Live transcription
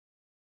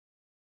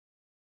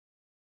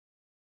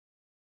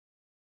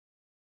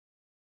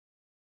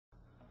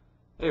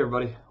Hey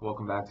everybody,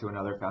 welcome back to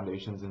another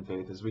Foundations in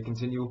Faith as we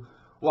continue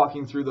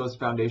walking through those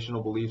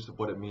foundational beliefs of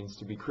what it means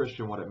to be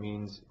Christian, what it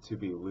means to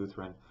be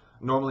Lutheran.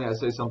 Normally I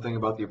say something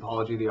about the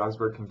Apology of the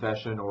Augsburg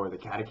Confession or the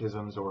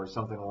Catechisms or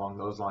something along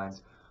those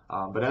lines,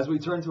 but as we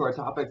turn to our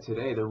topic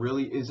today, there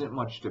really isn't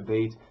much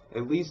debate,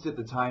 at least at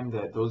the time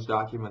that those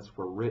documents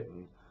were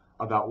written,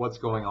 about what's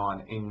going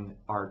on in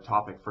our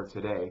topic for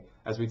today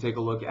as we take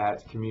a look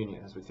at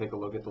communion, as we take a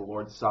look at the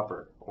Lord's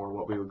Supper, or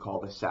what we would call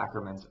the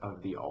sacrament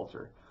of the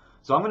altar.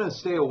 So I'm going to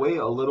stay away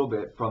a little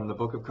bit from the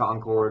Book of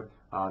Concord,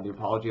 the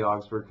Apology of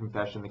Augsburg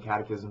Confession, the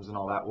Catechisms, and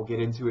all that. We'll get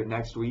into it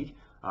next week.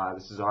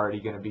 This is already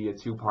going to be a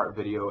two-part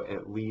video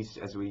at least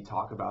as we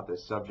talk about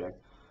this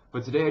subject.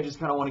 But today I just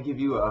kind of want to give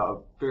you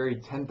a very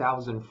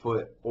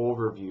 10,000-foot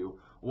overview.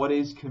 What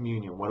is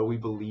communion? What do we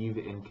believe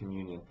in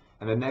communion?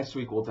 And then next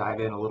week we'll dive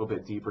in a little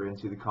bit deeper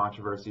into the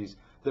controversies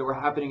that were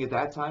happening at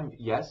that time,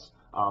 yes,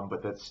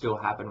 but that still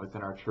happen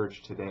within our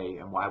church today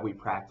and why we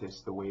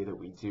practice the way that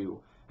we do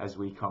as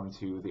we come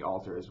to the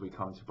altar, as we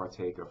come to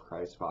partake of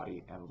Christ's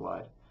body and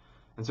blood.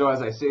 And so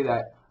as I say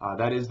that,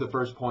 that is the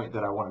first point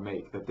that I want to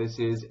make, that this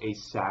is a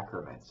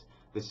sacrament.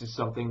 This is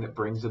something that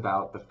brings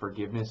about the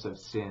forgiveness of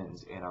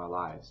sins in our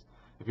lives.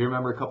 If you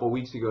remember a couple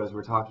weeks ago as we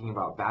were talking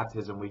about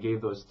baptism, we gave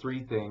those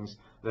three things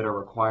that are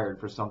required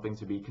for something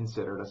to be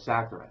considered a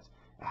sacrament.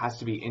 It has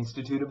to be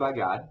instituted by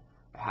God,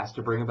 it has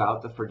to bring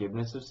about the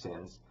forgiveness of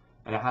sins,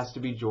 and it has to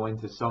be joined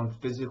to some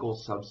physical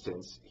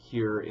substance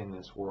here in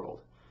this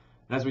world.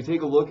 And as we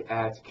take a look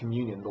at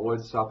communion, the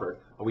Lord's Supper,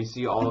 we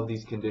see all of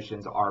these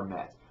conditions are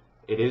met.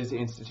 It is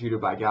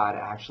instituted by God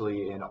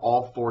actually in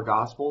all four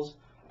Gospels,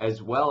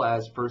 as well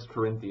as 1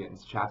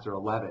 Corinthians chapter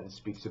 11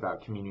 speaks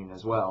about communion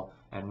as well,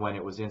 and when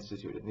it was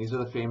instituted. And these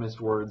are the famous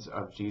words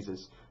of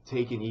Jesus,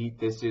 "Take and eat,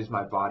 this is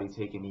my body,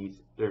 take and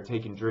eat, or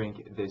take and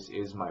drink, this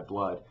is my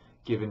blood,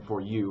 given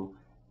for you,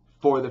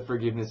 for the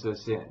forgiveness of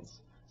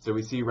sins." So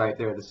we see right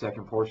there the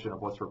second portion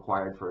of what's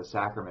required for a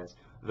sacrament.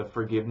 The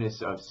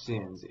forgiveness of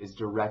sins is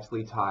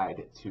directly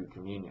tied to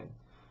communion.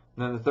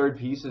 And then the third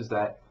piece is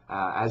that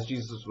as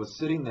Jesus was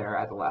sitting there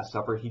at the Last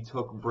Supper, he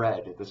took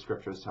bread, the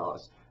scriptures tell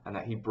us, and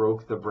that he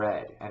broke the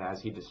bread. And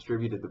as he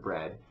distributed the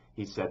bread,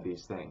 he said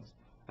these things.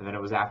 And then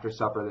it was after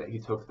supper that he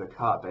took the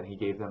cup and he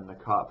gave them the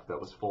cup that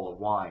was full of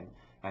wine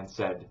and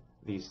said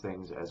these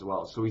things as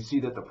well. So we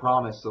see that the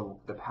promise,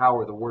 the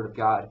power, the word of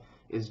God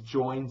is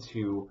joined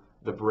to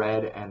the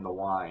bread and the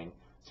wine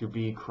to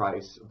be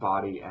Christ's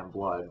body and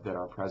blood that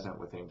are present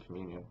within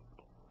communion.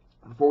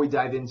 Before we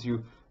dive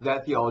into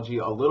that theology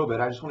a little bit,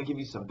 I just want to give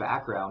you some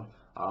background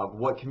of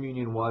what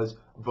communion was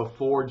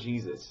before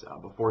Jesus,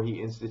 before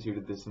he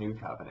instituted this new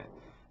covenant.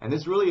 And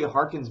this really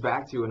harkens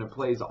back to and it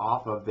plays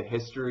off of the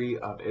history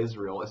of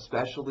Israel,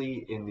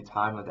 especially in the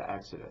time of the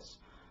Exodus.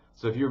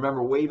 So if you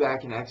remember way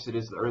back in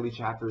Exodus, the early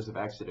chapters of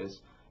Exodus,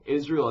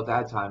 Israel at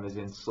that time is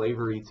in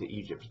slavery to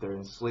Egypt. They're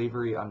in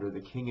slavery under the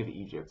king of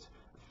Egypt,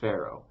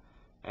 Pharaoh.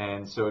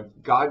 And so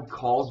God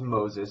calls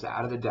Moses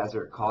out of the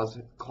desert,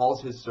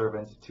 calls his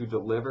servant to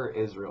deliver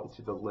Israel,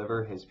 to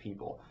deliver his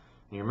people.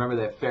 And you remember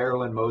that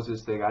Pharaoh and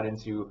Moses, they got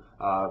into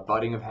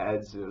butting of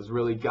heads. It was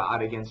really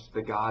God against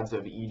the gods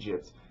of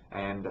Egypt.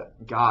 And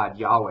God,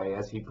 Yahweh,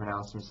 as he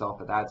pronounced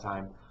himself at that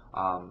time,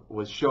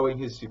 was showing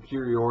his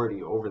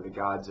superiority over the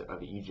gods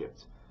of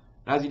Egypt.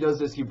 And as he does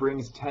this, he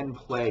brings 10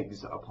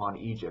 plagues upon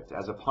Egypt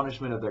as a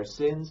punishment of their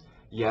sins,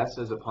 yes,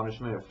 as a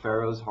punishment of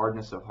Pharaoh's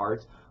hardness of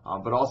heart,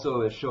 but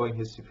also as showing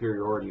his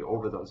superiority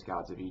over those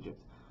gods of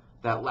Egypt.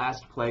 That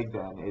last plague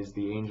then is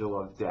the angel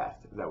of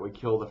death that would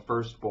kill the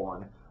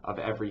firstborn of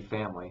every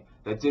family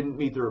that didn't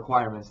meet the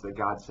requirements that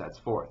God sets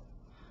forth.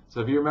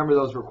 So if you remember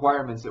those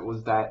requirements, it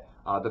was that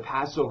the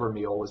Passover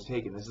meal was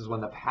taken. This is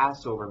when the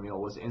Passover meal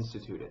was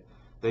instituted,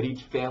 that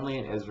each family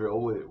in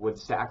Israel would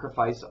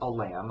sacrifice a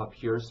lamb, a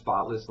pure,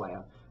 spotless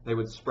lamb. They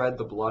would spread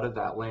the blood of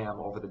that lamb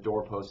over the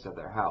doorpost of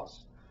their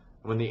house.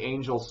 When the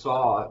angel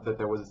saw that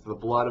there was the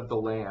blood of the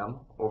lamb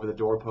over the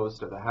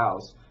doorpost of the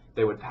house,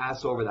 they would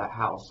pass over that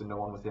house and no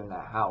one within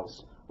that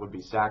house would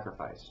be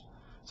sacrificed.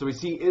 So we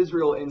see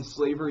Israel in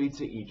slavery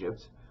to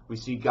Egypt. We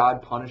see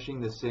God punishing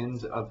the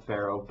sins of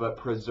Pharaoh, but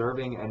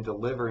preserving and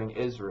delivering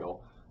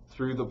Israel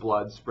through the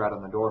blood spread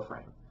on the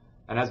doorframe.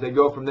 And as they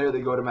go from there,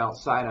 they go to Mount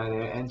Sinai,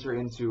 and they enter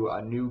into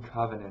a new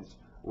covenant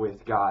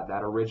with God,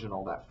 that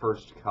original, that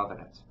first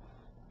covenant.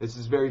 This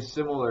is very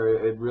similar.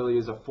 It really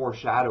is a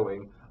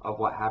foreshadowing of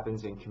what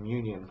happens in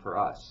communion for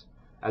us,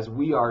 as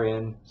we are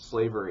in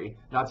slavery,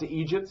 not to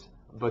Egypt,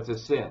 but to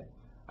sin.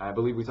 I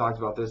believe we talked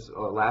about this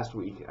last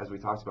week as we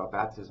talked about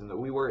baptism, that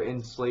we were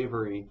in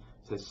slavery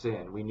to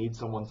sin. We need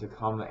someone to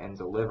come and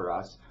deliver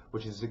us,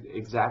 which is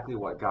exactly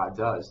what God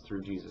does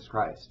through Jesus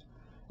Christ.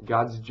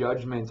 God's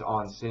judgment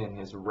on sin,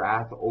 his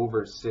wrath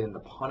over sin, the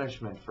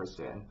punishment for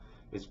sin,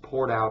 is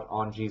poured out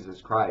on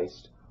Jesus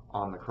Christ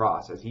on the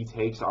cross. As he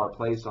takes our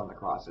place on the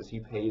cross, as he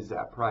pays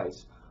that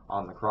price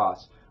on the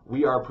cross,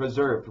 we are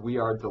preserved, we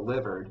are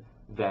delivered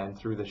then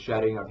through the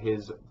shedding of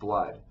his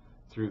blood,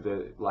 through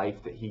the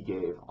life that he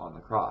gave on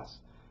the cross.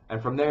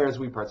 And from there, as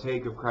we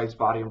partake of Christ's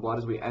body and blood,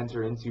 as we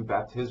enter into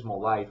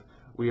baptismal life,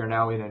 we are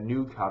now in a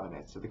new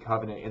covenant, so the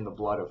covenant in the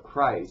blood of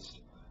Christ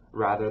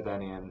rather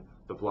than in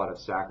the blood of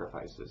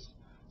sacrifices.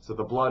 So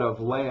the blood of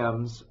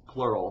lambs,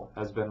 plural,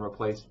 has been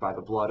replaced by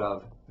the blood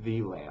of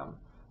the Lamb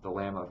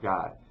of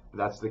God.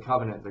 That's the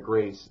covenant, the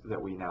grace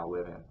that we now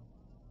live in.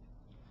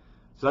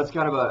 So that's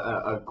kind of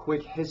a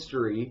quick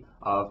history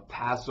of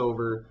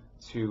Passover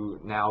to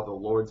now the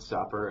Lord's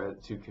Supper,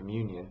 to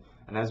communion.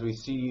 And as we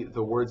see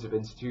the words of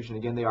institution,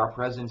 again, they are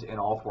present in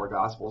all four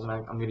Gospels. And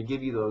I'm going to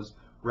give you those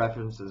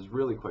references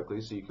really quickly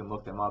so you can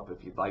look them up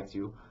if you'd like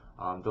to.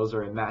 Those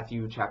are in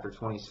Matthew chapter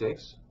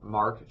 26,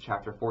 Mark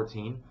chapter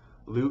 14,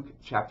 Luke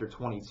chapter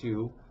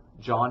 22,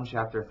 John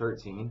chapter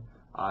 13,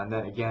 and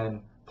then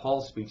again,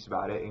 Paul speaks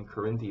about it in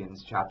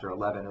Corinthians chapter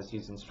 11 as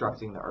he's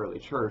instructing the early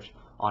church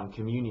on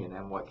communion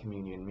and what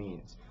communion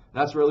means.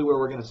 And that's really where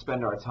we're going to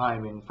spend our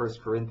time in 1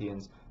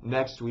 Corinthians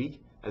next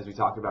week as we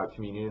talk about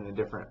communion and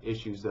the different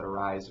issues that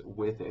arise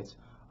with it.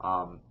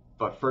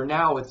 But for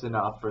now, it's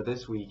enough. For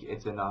this week,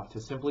 it's enough to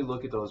simply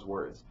look at those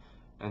words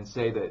and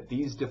say that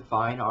these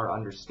define our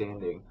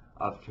understanding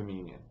of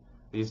communion.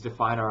 These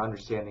define our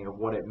understanding of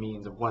what it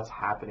means, of what's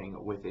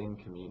happening within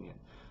communion.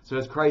 So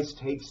as Christ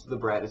takes the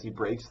bread, as he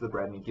breaks the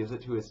bread and he gives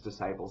it to his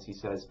disciples, he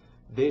says,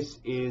 "This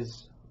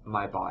is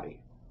my body."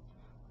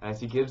 And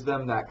as he gives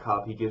them that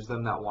cup, he gives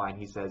them that wine,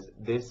 he says,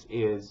 "This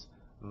is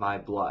my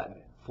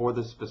blood for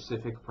the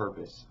specific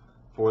purpose,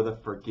 for the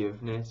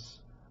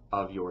forgiveness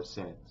of your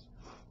sins."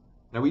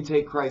 Now we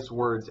take Christ's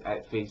words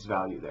at face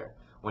value there.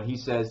 When he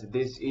says,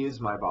 "This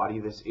is my body,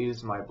 this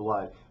is my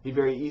blood," he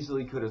very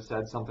easily could have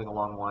said something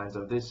along the lines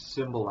of, "This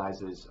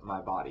symbolizes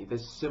my body,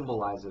 this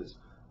symbolizes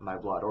my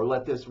blood," or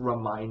 "Let this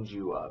remind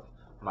you of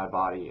my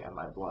body and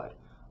my blood."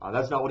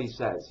 That's not what he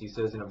says. He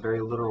says in a very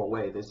literal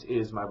way, "This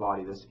is my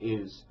body, this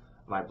is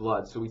my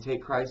blood." So we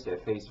take Christ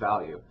at face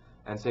value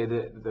and say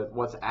that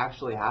what's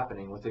actually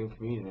happening within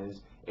communion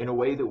is, in a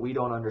way that we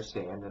don't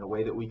understand, in a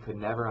way that we could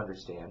never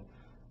understand,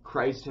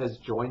 Christ has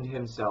joined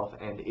himself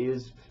and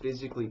is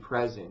physically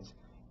present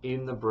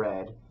in the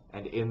bread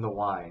and in the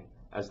wine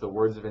as the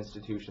words of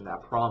institution,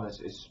 that promise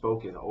is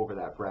spoken over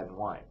that bread and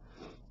wine.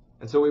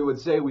 And so we would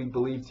say, we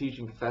believe, teach,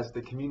 and confess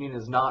that communion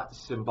is not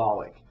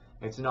symbolic.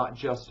 It's not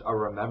just a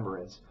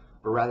remembrance,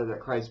 but rather that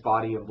Christ's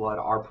body and blood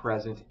are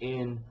present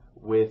in,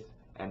 with,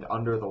 and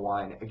under the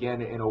wine.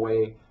 Again, in a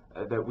way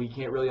that we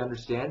can't really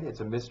understand.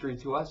 It's a mystery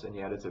to us, and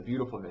yet it's a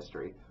beautiful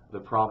mystery,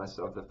 the promise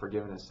of the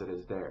forgiveness that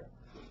is there.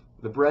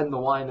 The bread and the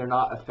wine, they're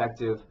not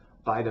effective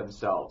by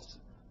themselves.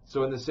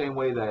 So in the same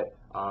way that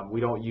we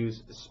don't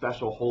use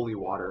special holy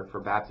water for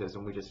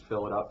baptism, we just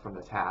fill it up from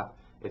the tap.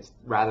 It's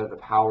rather the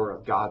power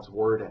of God's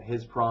word and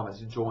his promise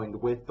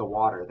joined with the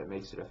water that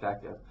makes it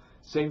effective.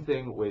 Same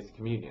thing with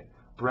communion.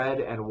 Bread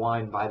and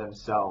wine by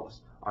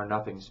themselves are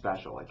nothing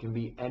special. It can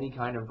be any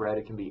kind of bread,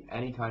 it can be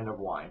any kind of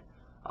wine.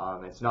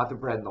 It's not the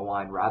bread and the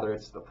wine, rather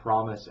it's the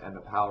promise and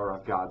the power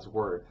of God's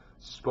word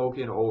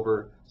spoken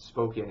over,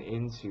 spoken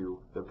into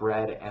the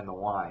bread and the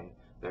wine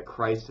that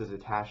Christ has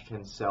attached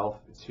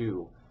himself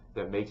to,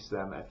 that makes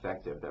them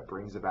effective, that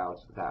brings about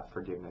that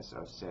forgiveness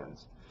of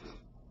sins.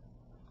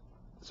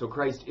 So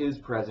Christ is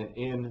present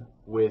in,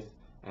 with,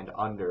 and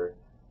under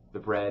the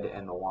bread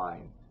and the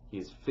wine. He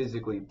is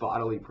physically,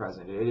 bodily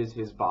present. It is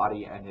his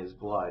body and his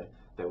blood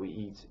that we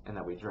eat and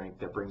that we drink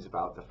that brings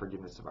about the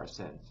forgiveness of our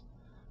sins.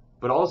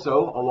 But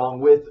also,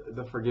 along with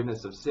the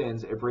forgiveness of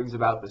sins, it brings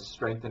about the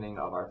strengthening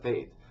of our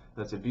faith.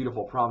 That's a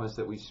beautiful promise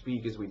that we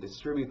speak as we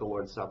distribute the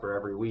Lord's Supper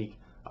every week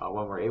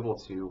when we're able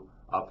to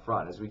up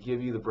front. As we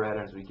give you the bread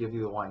and as we give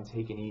you the wine,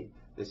 take and eat.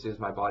 This is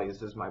my body,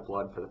 this is my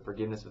blood for the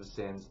forgiveness of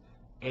sins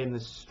and the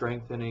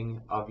strengthening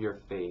of your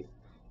faith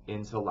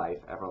into life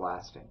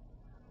everlasting.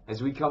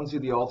 As we come to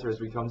the altar,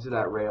 as we come to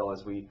that rail,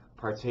 as we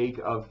partake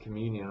of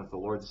communion of the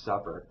Lord's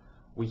Supper,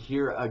 we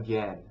hear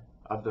again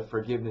of the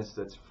forgiveness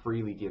that's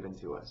freely given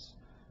to us.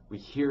 We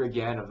hear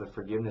again of the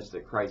forgiveness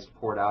that Christ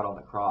poured out on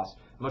the cross.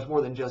 Much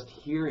more than just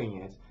hearing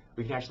it,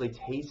 we can actually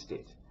taste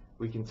it.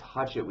 We can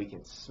touch it, we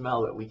can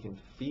smell it, we can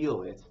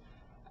feel it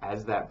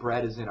as that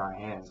bread is in our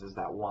hands, as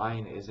that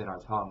wine is in our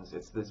tongues.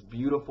 It's this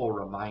beautiful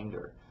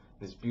reminder,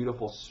 this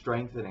beautiful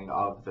strengthening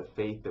of the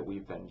faith that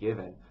we've been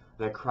given,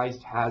 that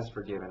Christ has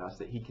forgiven us,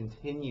 that he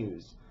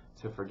continues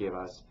to forgive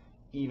us.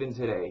 Even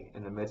today,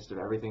 in the midst of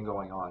everything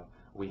going on,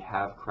 we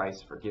have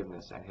Christ's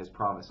forgiveness and his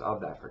promise of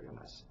that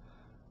forgiveness.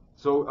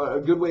 So a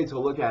good way to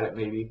look at it,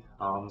 maybe,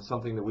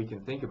 something that we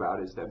can think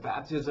about, is that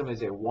baptism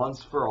is a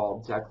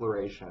once-for-all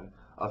declaration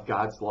of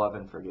God's love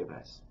and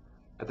forgiveness.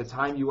 At the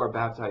time you are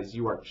baptized,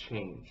 you are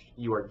changed.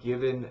 You are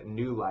given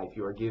new life.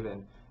 You are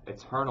given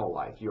eternal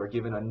life. You are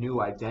given a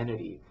new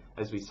identity,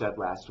 as we said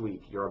last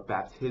week. Your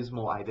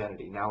baptismal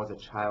identity, now as a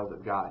child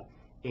of God,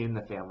 in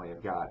the family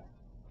of God.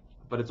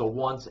 But it's a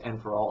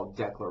once-and-for-all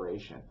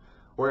declaration.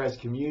 Whereas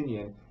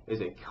communion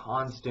is a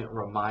constant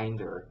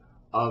reminder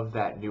of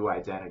that new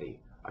identity,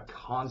 a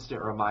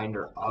constant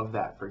reminder of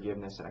that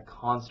forgiveness, and a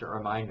constant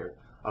reminder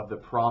of the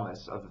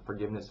promise of the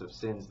forgiveness of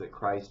sins that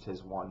Christ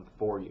has won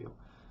for you.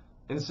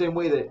 In the same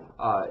way that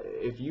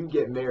if you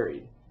get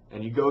married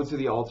and you go to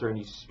the altar and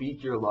you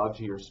speak your love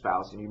to your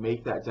spouse and you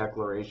make that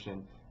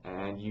declaration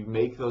and you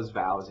make those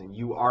vows and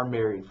you are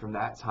married from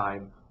that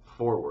time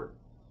forward.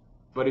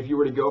 But if you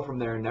were to go from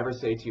there and never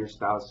say to your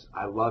spouse,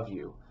 I love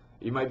you,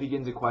 you might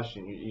begin to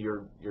question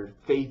your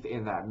faith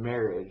in that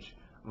marriage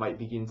might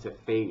begin to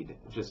fade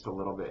just a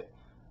little bit.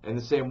 In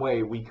the same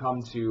way, we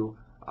come to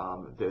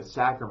the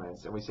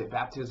sacraments and we say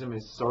baptism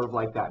is sort of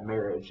like that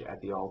marriage at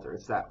the altar.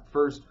 It's that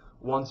first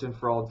once and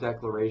for all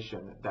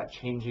declaration, that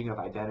changing of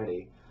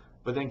identity.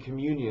 But then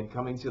communion,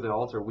 coming to the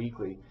altar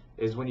weekly,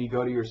 is when you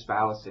go to your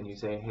spouse and you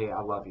say, hey,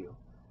 I love you.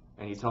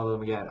 And you tell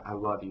them again, I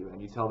love you.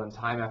 And you tell them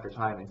time after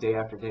time and day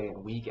after day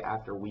and week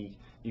after week.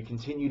 You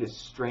continue to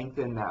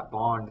strengthen that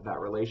bond, that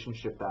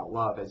relationship, that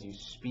love as you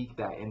speak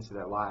that into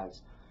their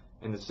lives.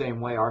 In the same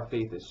way, our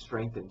faith is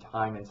strengthened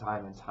time and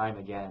time and time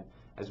again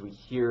as we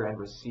hear and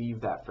receive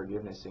that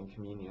forgiveness in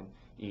communion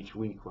each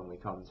week when we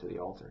come to the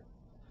altar.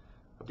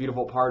 A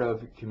beautiful part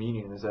of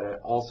communion is that it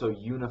also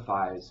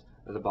unifies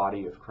the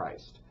body of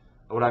Christ.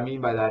 What I mean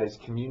by that is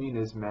communion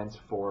is meant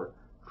for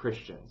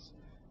Christians.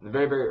 In the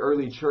very, very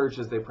early church,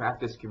 as they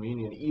practiced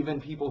communion,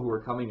 even people who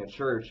were coming to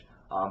church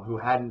who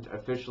hadn't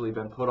officially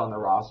been put on the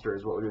roster,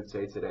 is what we would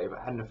say today, but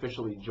hadn't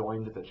officially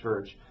joined the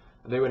church,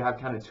 they would have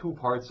kind of two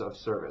parts of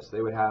service.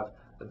 They would have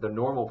the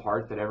normal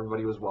part that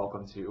everybody was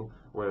welcome to,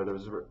 where there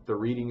was the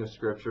reading of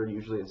Scripture,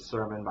 usually a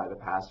sermon by the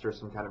pastor,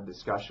 some kind of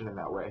discussion in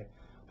that way.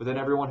 But then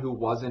everyone who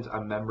wasn't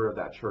a member of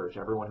that church,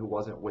 everyone who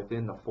wasn't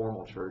within the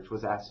formal church,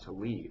 was asked to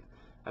leave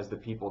as the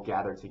people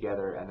gathered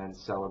together and then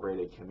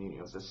celebrated communion.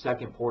 It was the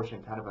second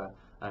portion, kind of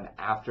an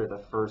after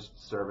the first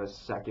service,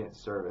 second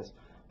service,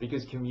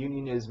 because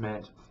communion is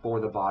meant for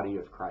the body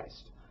of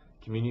Christ.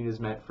 Communion is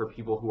meant for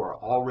people who are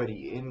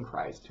already in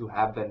Christ, who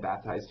have been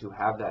baptized, who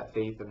have that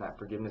faith and that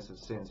forgiveness of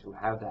sins, who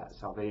have that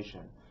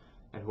salvation,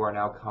 and who are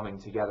now coming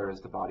together as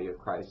the body of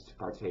Christ to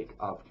partake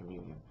of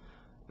communion.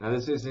 Now,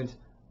 this isn't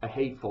a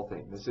hateful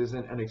thing. This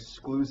isn't an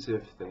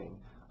exclusive thing.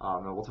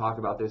 And we'll talk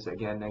about this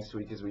again next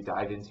week as we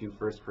dive into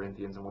 1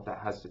 Corinthians and what that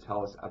has to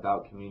tell us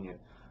about communion.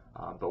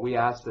 But we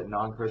ask that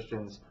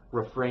non-Christians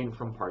refrain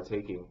from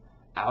partaking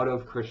out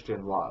of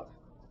Christian love.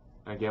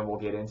 Again, we'll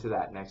get into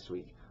that next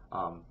week.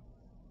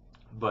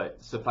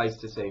 But suffice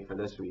to say for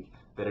this week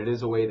that it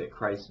is a way that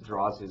Christ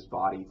draws his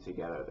body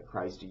together, that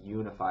Christ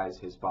unifies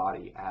his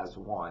body as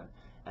one,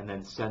 and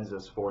then sends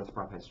us forth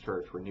from his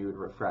church, renewed,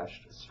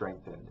 refreshed,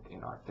 strengthened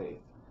in our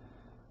faith.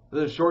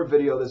 This is a short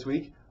video this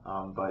week,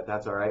 but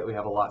that's all right. We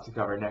have a lot to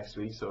cover next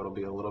week, so it'll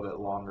be a little bit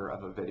longer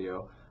of a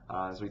video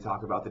as we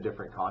talk about the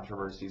different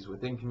controversies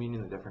within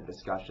communion, the different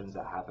discussions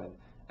that happen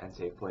and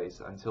take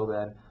place. Until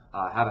then,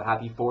 have a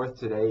happy 4th.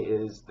 Today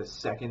is the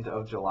 2nd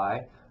of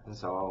July, and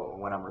so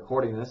when I'm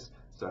recording this,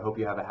 so I hope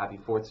you have a happy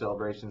 4th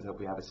celebrations. I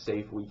hope you have a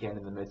safe weekend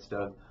in the midst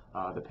of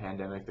the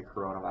pandemic, the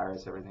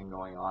coronavirus, everything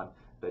going on,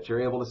 that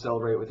you're able to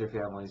celebrate with your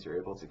families,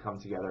 you're able to come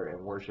together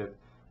and worship.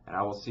 And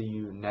I will see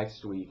you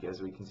next week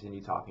as we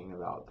continue talking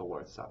about the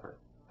Lord's Supper.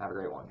 Have a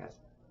great one, guys.